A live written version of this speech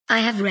I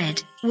have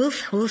read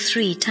Wolf Hall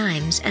 3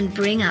 times and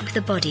Bring Up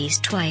the Bodies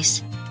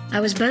twice. I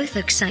was both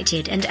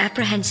excited and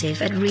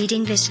apprehensive at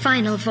reading this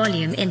final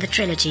volume in the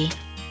trilogy.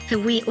 For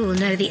we all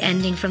know the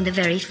ending from the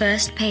very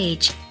first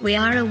page. We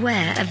are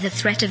aware of the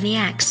threat of the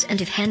axe and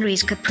of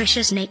Henry's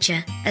capricious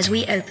nature, as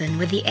we open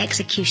with the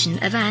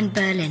execution of Anne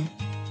Boleyn.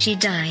 She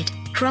died,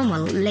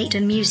 Cromwell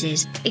later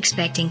muses,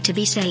 expecting to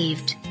be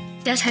saved.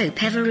 Does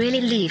hope ever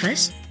really leave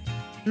us?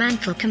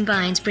 Mantle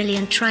combines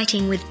brilliant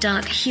writing with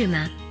dark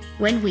humor.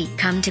 When we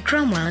come to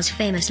Cromwell's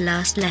famous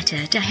last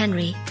letter to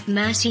Henry,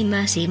 mercy,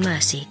 mercy,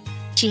 mercy,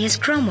 she has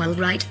Cromwell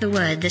write the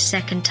word the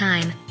second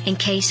time, in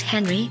case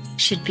Henry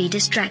should be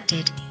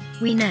distracted.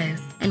 We know,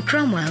 and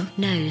Cromwell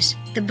knows,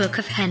 the Book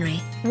of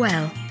Henry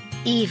well.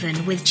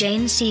 Even with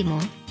Jane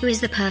Seymour, who is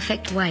the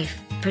perfect wife,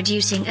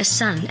 producing a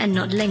son and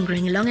not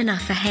lingering long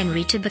enough for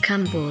Henry to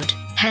become bored,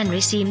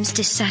 Henry seems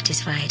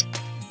dissatisfied.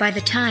 By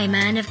the time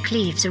Anne of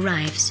Cleves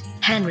arrives,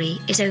 Henry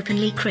is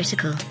openly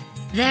critical.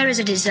 There is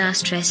a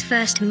disastrous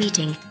first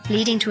meeting,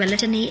 leading to a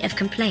litany of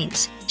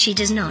complaints. She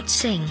does not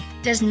sing,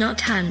 does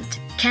not hunt,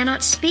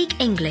 cannot speak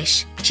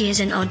English, she has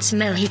an odd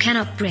smell, he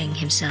cannot bring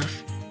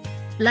himself.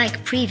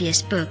 Like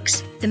previous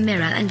books, The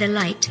Mirror and the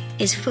Light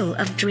is full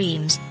of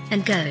dreams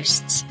and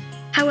ghosts.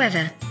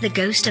 However, the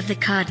ghost of the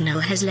cardinal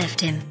has left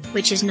him,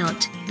 which is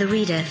not, the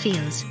reader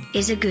feels,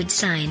 is a good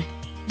sign.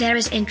 There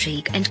is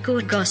intrigue and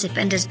court gossip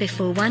and as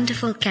before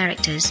wonderful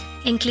characters,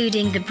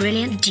 including the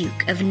brilliant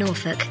Duke of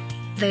Norfolk.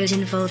 Those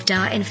involved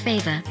are in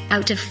favor,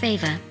 out of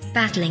favor,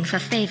 battling for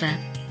favor.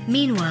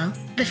 Meanwhile,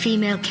 the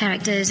female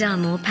characters are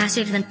more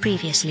passive than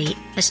previously,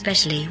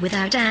 especially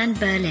without Anne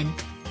Boleyn.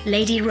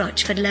 Lady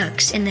Rochford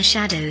lurks in the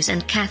shadows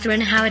and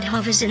Catherine Howard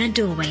hovers in a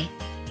doorway.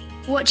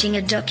 Watching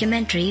a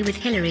documentary with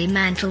Hilary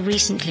Mantel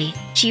recently,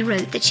 she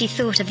wrote that she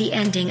thought of the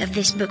ending of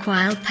this book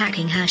while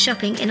packing her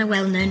shopping in a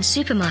well-known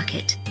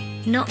supermarket.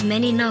 Not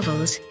many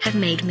novels have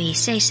made me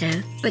say so,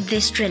 but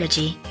this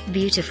trilogy,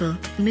 beautiful,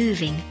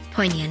 moving,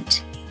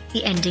 poignant.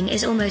 The ending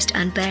is almost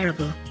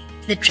unbearable.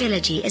 The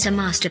trilogy is a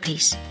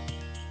masterpiece.